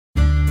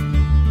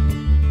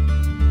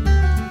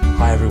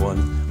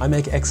everyone. I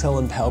make Excel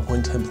and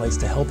PowerPoint templates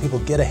to help people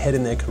get ahead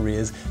in their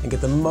careers and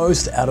get the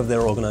most out of their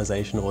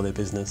organization or their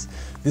business.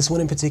 This one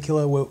in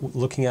particular we're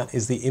looking at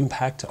is the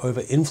impact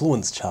over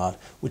influence chart,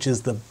 which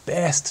is the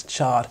best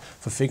chart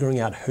for figuring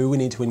out who we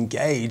need to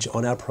engage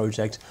on our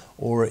project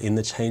or in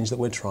the change that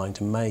we're trying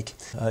to make.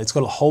 It's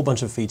got a whole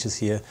bunch of features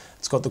here.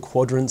 It's got the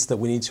quadrants that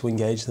we need to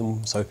engage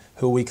them, so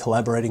who are we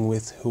collaborating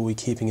with, who are we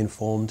keeping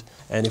informed,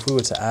 and if we were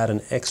to add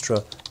an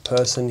extra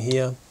person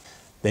here,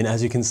 then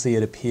as you can see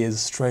it appears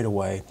straight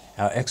away,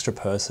 our extra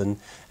person,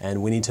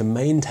 and we need to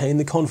maintain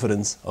the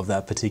confidence of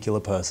that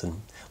particular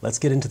person. Let's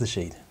get into the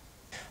sheet.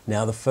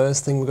 Now the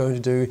first thing we're going to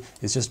do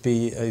is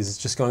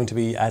just going to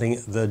be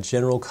adding the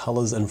general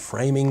colors and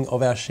framing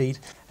of our sheet,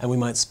 and we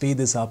might speed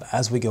this up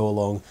as we go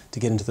along to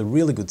get into the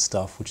really good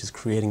stuff, which is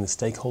creating the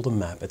stakeholder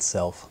map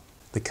itself.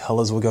 The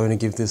colors we're going to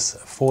give this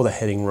for the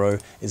heading row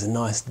is a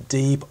nice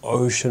deep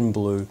ocean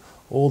blue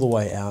all the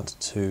way out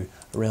to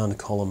around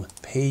column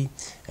P,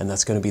 and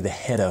that's going to be the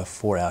header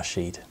for our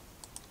sheet.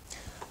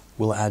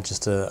 We'll add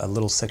just a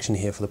little section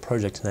here for the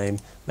project name,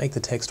 make the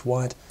text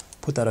white,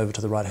 put that over to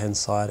the right hand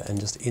side and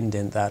just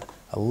indent that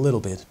a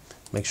little bit,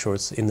 make sure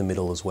it's in the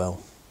middle as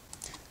well.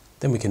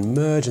 Then we can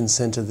merge and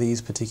center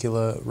these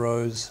particular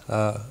rows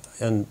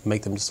and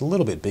make them just a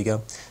little bit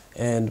bigger,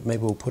 and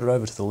maybe we'll put it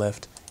over to the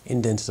left,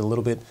 indent it a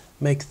little bit,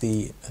 make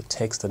the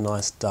text a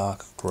nice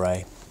dark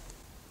grey.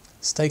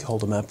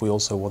 Stakeholder map, we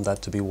also want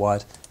that to be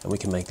white, and we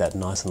can make that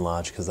nice and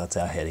large because that's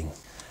our heading.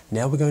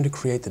 Now we're going to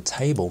create the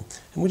table,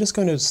 and we're just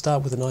going to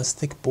start with a nice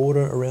thick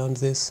border around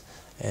this,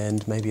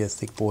 and maybe a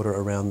thick border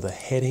around the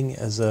heading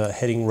as a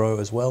heading row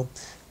as well.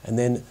 And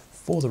then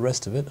for the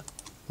rest of it,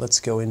 let's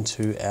go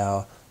into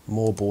our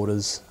more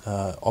borders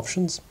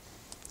options,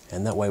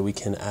 and that way we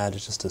can add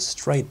just a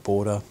straight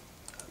border,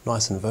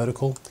 nice and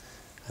vertical,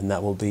 and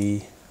that will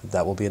be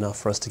enough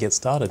for us to get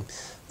started.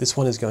 This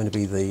one is going to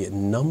be the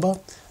number.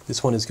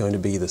 This one is going to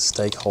be the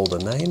stakeholder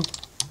name.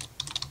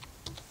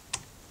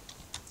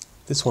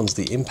 This one's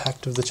the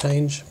impact of the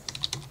change.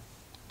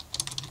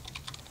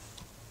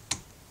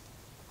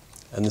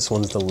 And this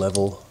one's the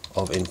level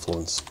of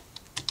influence.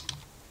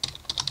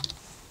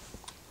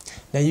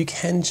 Now you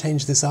can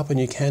change this up and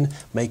you can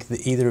make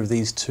either of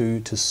these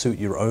two to suit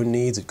your own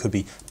needs. It could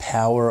be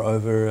power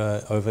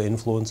over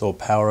influence or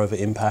power over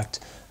impact.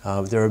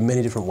 There are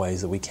many different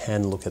ways that we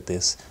can look at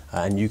this,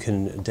 and you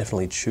can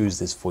definitely choose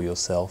this for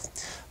yourself.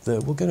 We're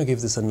going to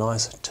give this a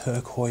nice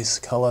turquoise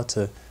color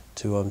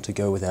to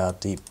go with our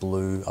deep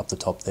blue up the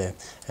top there,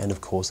 and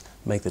of course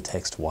make the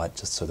text white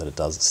just so that it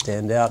does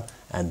stand out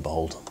and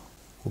bold.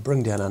 We'll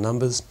bring down our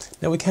numbers.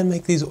 Now we can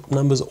make these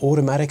numbers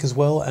automatic as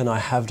well, and I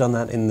have done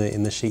that in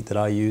the sheet that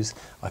I use.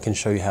 I can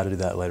show you how to do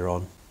that later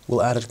on.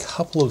 We'll add a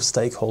couple of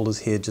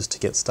stakeholders here just to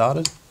get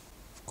started.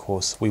 Of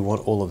course, we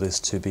want all of this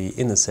to be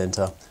in the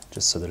center,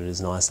 just so that it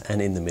is nice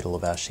and in the middle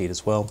of our sheet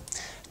as well.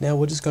 Now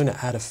we're just going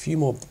to add a few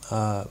more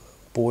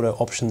border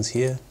options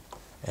here,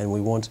 and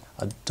we want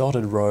a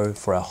dotted row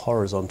for our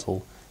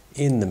horizontal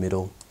in the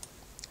middle,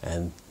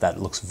 and that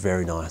looks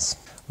very nice.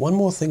 One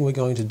more thing we're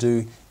going to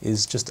do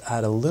is just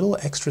add a little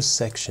extra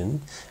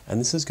section, and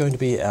this is going to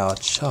be our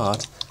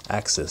chart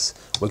axis.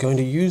 We're going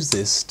to use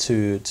this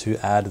to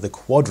add the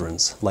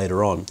quadrants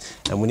later on,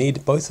 and we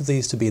need both of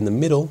these to be in the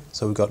middle,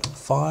 so we've got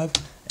 5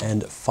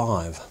 and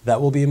 5.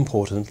 That will be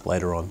important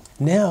later on.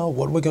 Now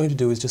what we're going to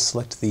do is just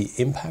select the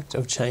impact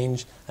of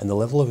change and the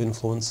level of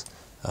influence,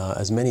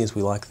 as many as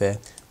we like there.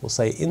 We'll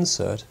say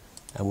insert,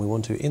 and we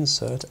want to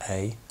insert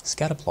a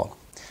scatter plot.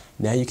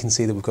 Now you can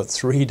see that we've got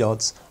 3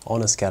 dots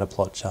on a scatter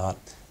plot chart.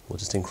 We'll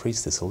just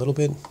increase this a little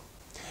bit.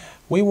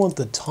 We want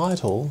the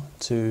title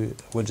to,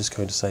 we're just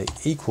going to say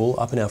equal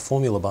up in our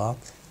formula bar,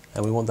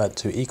 and we want that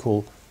to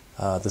equal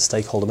the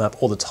stakeholder map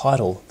or the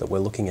title that we're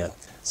looking at.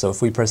 So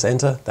if we press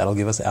enter, that'll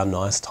give us our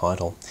nice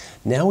title.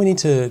 Now we need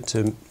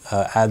to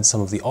add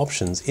some of the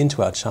options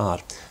into our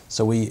chart.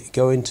 So we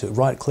go into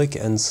right click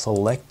and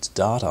select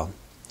data.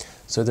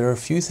 So there are a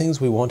few things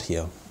we want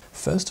here.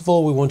 First of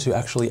all, we want to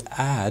actually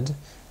add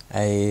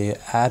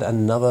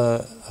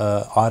another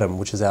item,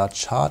 which is our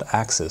chart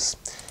axis.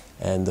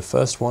 And the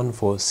first one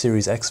for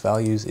series X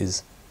values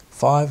is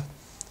 5,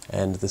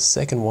 and the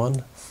second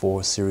one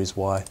for series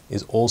Y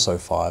is also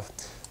 5.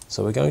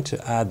 So we're going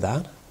to add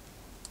that.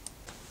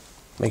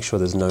 Make sure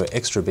there's no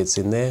extra bits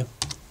in there.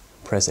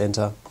 Press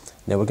enter.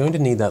 Now we're going to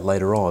need that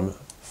later on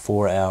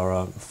for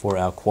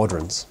our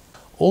quadrants.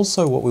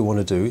 Also, what we want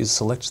to do is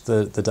select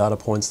the data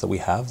points that we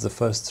have, the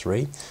first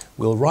 3.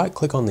 We'll right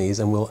click on these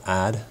and we'll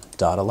add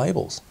data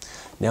labels.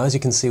 Now as you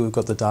can see, we've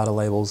got the data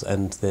labels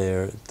and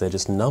they're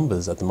just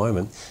numbers at the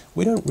moment.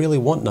 We don't really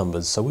want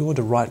numbers, so we want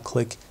to right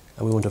click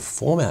and we want to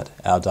format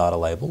our data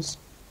labels.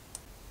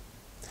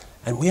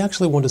 And we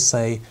actually want to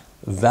say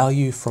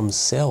value from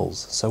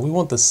cells. So we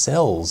want the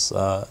cells,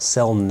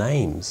 cell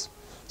names.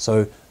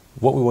 So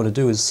what we want to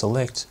do is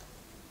select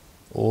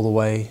all the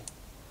way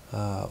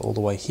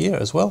here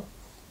as well.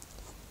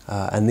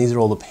 And these are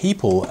all the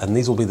people, and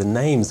these will be the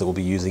names that we'll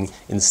be using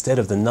instead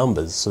of the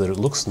numbers, so that it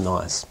looks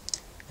nice.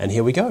 And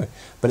here we go.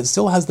 But it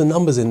still has the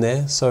numbers in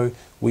there, so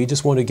we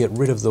just want to get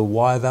rid of the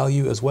Y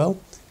value as well.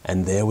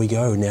 And there we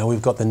go. Now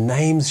we've got the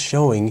names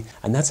showing,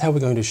 and that's how we're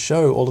going to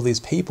show all of these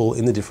people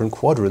in the different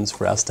quadrants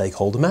for our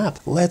stakeholder map.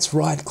 Let's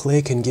right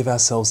click and give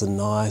ourselves a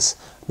nice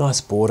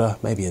border,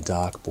 maybe a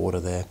dark border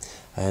there,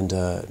 and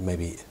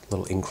maybe a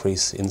little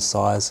increase in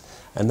size.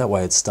 And that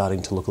way it's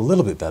starting to look a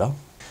little bit better.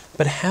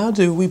 But how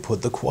do we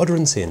put the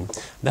quadrants in?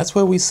 That's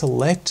where we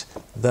select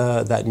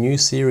that new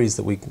series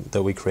that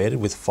we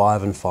created with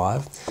 5 and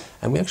 5,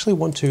 and we actually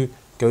want to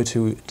go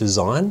to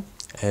Design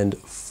and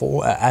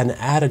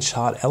add a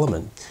chart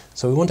element.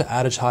 So we want to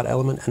add a chart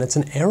element, and it's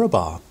an error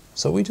bar.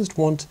 So we just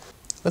want,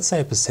 let's say,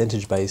 a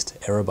percentage-based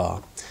error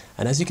bar.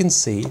 And as you can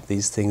see,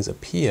 these things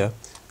appear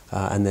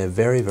and they're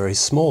very, very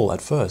small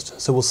at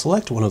first. So we'll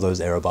select one of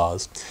those error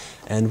bars.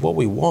 And what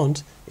we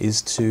want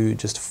is to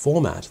just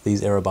format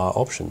these error bar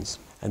options.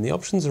 And the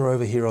options are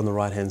over here on the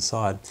right-hand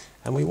side,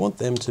 and we want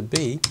them to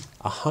be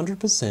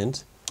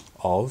 100%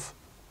 of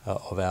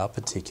our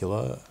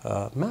particular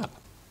map.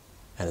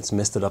 And it's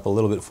messed it up a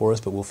little bit for us,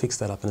 but we'll fix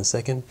that up in a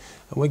second.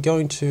 And we're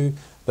going to,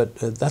 but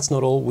that's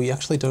not all. We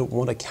actually don't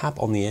want a cap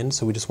on the end,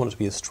 so we just want it to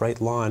be a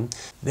straight line.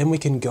 Then we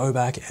can go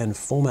back and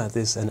format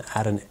this and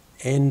add an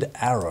end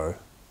arrow,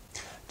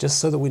 just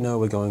so that we know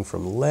we're going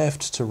from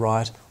left to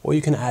right, or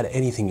you can add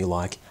anything you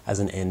like as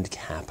an end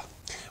cap.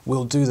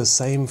 We'll do the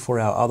same for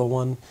our other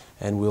one,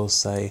 and we'll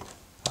say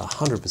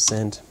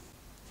 100%.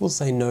 We'll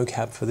say no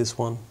cap for this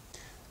one,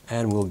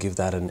 and we'll give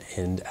that an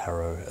end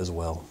arrow as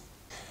well.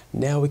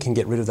 Now we can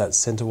get rid of that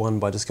center one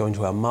by just going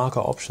to our marker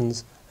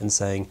options and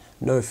saying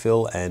no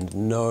fill and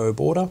no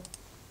border.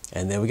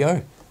 And there we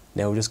go.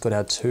 Now we've just got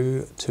our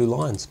two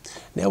lines.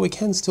 Now we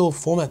can still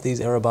format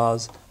these error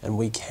bars, and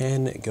we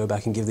can go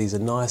back and give these a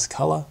nice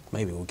color.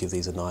 Maybe we'll give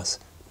these a nice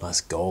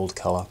gold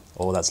color.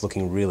 Oh, that's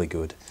looking really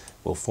good.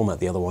 We'll format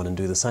the other one and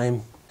do the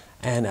same.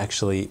 And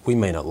actually, we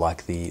may not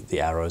like the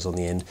arrows on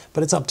the end,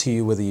 but it's up to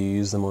you whether you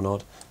use them or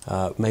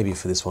not. Maybe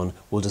for this one,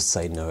 we'll just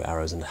say no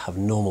arrows and have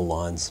normal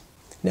lines.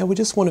 Now we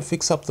just want to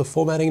fix up the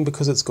formatting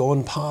because it's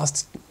gone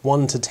past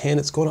 1 to 10,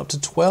 it's gone up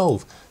to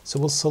 12. So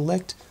we'll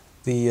select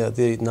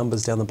the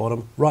numbers down the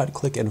bottom, right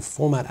click and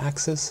format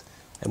axis,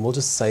 and we'll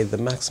just say the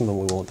maximum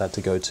we want that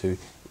to go to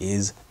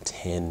is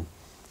 10.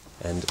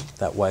 And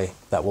that way,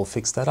 that will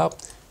fix that up.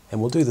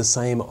 And we'll do the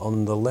same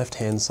on the left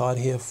hand side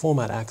here,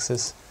 format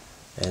axis,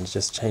 and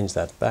just change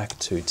that back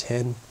to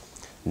 10.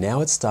 Now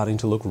it's starting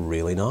to look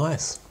really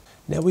nice.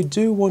 Now we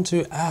do want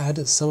to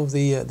add some of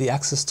the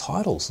axis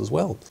titles as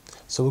well.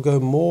 So we'll go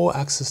more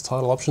axis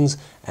title options,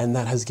 and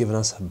that has given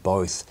us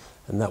both.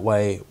 And that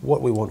way,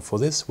 what we want for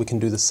this, we can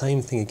do the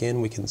same thing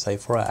again. We can say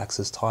for our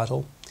axis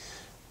title,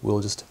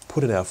 we'll just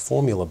put in our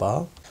formula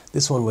bar.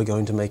 This one we're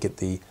going to make it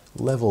the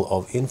level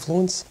of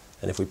influence,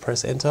 and if we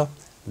press enter,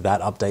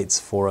 that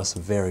updates for us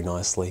very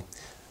nicely.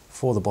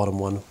 For the bottom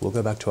one, we'll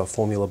go back to our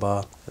formula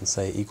bar and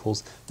say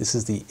equals, this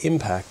is the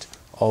impact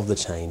of the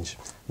change.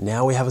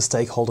 Now we have a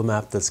stakeholder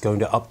map that's going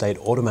to update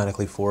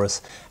automatically for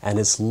us, and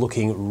it's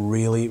looking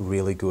really,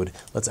 really good.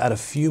 Let's add a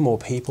few more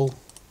people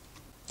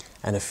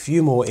and a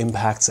few more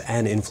impacts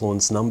and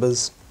influence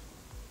numbers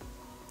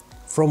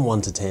from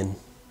 1 to 10.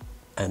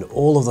 And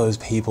all of those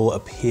people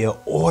appear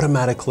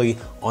automatically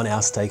on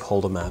our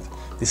stakeholder map.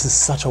 This is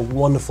such a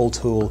wonderful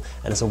tool,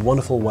 and it's a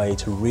wonderful way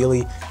to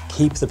really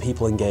keep the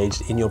people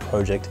engaged in your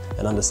project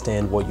and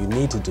understand what you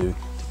need to do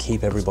to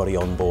keep everybody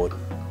on board.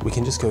 We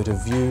can just go to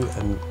view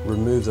and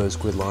remove those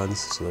grid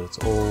lines so that it's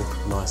all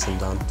nice and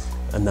done.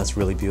 And that's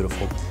really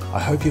beautiful. I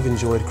hope you've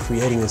enjoyed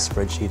creating this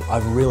spreadsheet.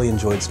 I've really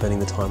enjoyed spending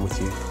the time with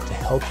you to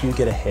help you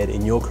get ahead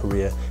in your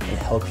career and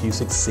help you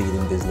succeed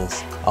in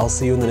business. I'll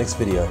see you in the next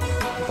video.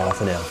 Bye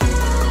for now.